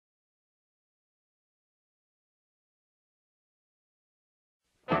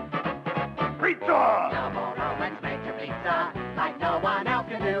Pizza! Double Romans make your pizza like no one else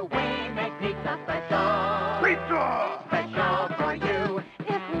can do. We make pizza special. Pizza! Special for you.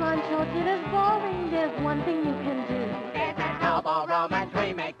 If lunch or dinner's boring, there's one thing you can do. It's at Double Romans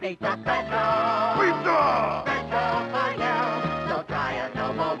we make pizza special. Pizza! Special for you. So try a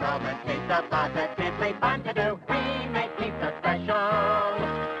Double Romans pizza, positively fun to do. We make pizza special.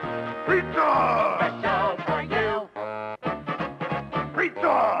 Pizza! Special for you.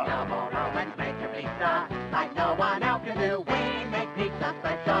 Pizza! Double Romans make your pizza like no one else can do. We make pizza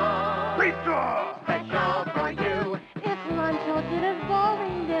special. Pizza! Special for you. If lunch or dinner's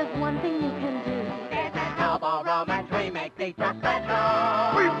boring, there's one thing you can do. It's at Double Romans we make pizza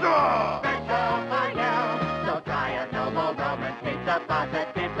special. Pizza! Special for you. So try a Double Romans pizza,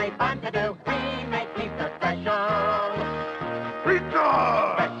 positively fun to do. We make pizza special. Pizza!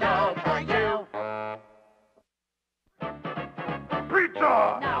 Special for you.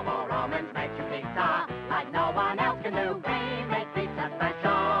 Pizza! Double Romans make your pizza like no one else can do. We make pizza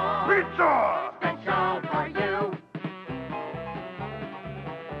special. Pizza! Special for you.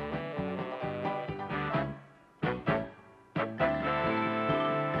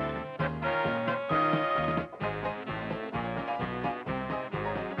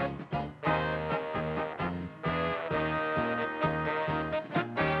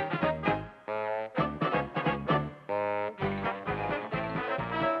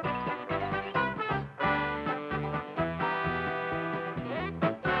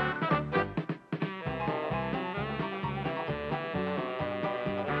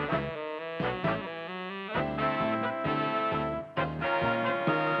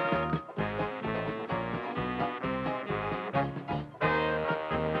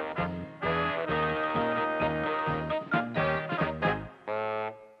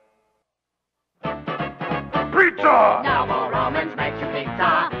 Pizza! Double Romans make your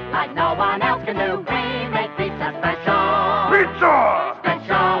pizza like no one else can do. We make pizza special. Pizza!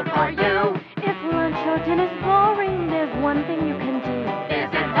 Special for you. If lunch or dinner's boring, there's one thing you can do.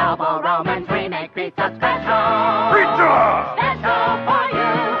 It's in Double Romans we make pizza special. Pizza! Special for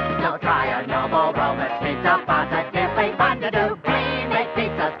you. So try a Double Romans pizza, positively fun to do. We make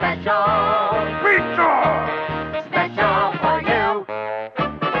pizza special. Pizza! Special for you.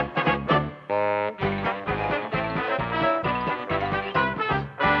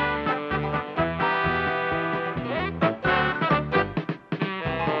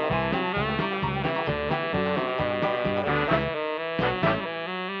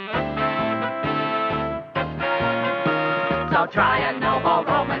 So try a Double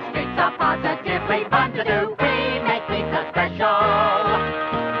Romans pizza, positively fun to do. We make pizza special.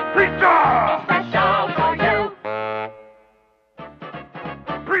 Pizza! Special for you.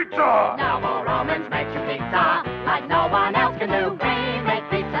 Pizza! Double Romans make your pizza like no one else can do. We make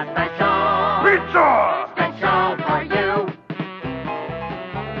pizza special. Pizza! Special for you.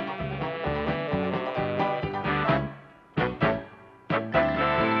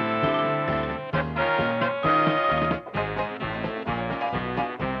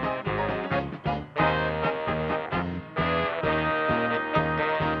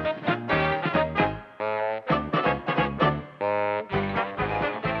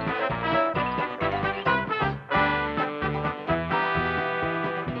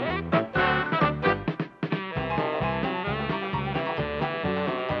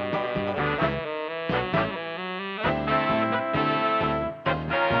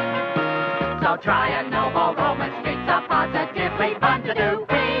 So try a Double Romans pizza, positively fun to do.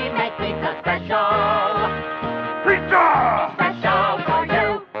 We make pizza special. Pizza! Special for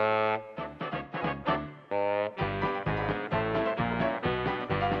you.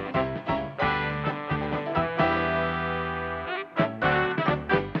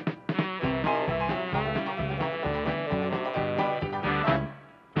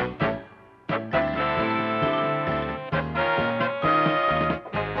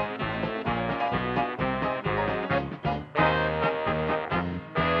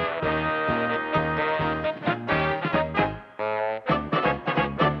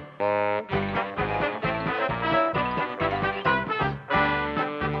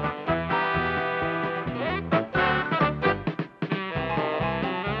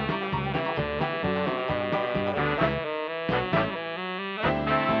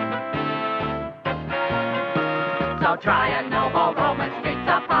 So try a Double Romans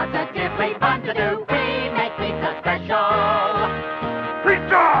pizza, positively fun to do. We make pizza special.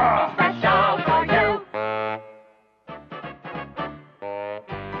 Pizza! Special for you.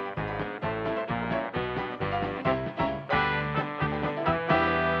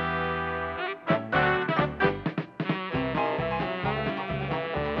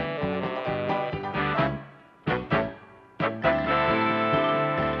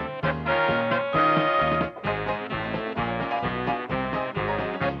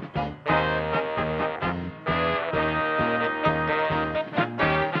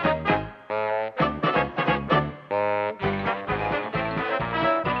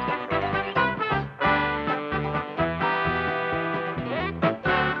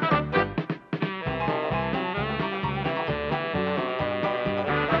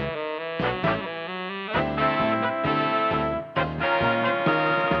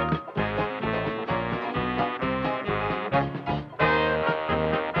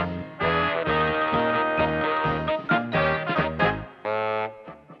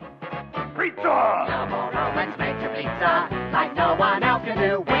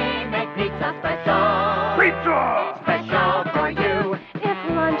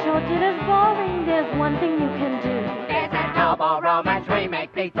 dinner's boring, there's one thing you can do. There's a double romance, we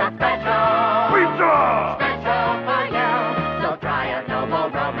make pizza special. Pizza! Special for you. So try a noble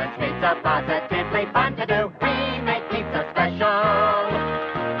romance pizza, positively fun to do. We make pizza special.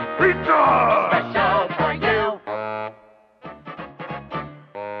 Pizza! Special for you.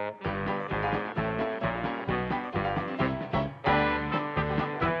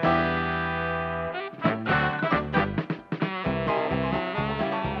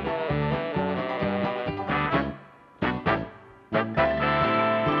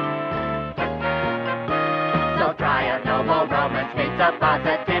 So try a noble romance pizza,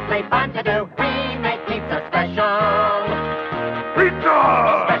 positively fun to do. We make pizza special. Pizza!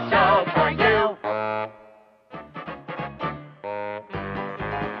 Special for you.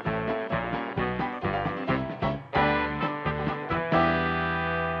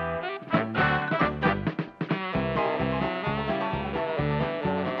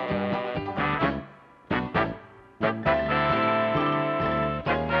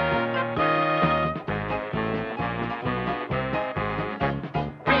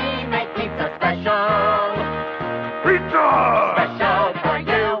 We make pizza special. Pizza! Special for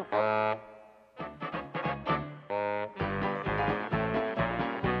you.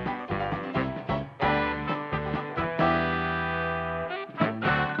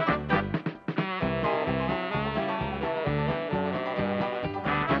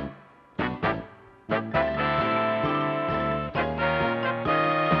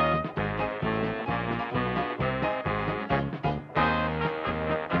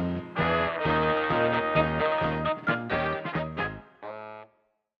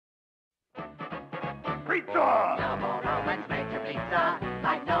 Pizza! Double romance makes your pizza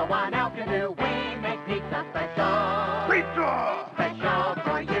like no one else can do. We make pizza special. Pizza! Special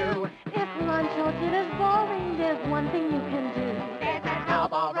for you. If lunch or dinner's boring, there's one thing you can do. There's a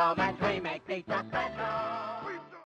double romance, we make pizza special.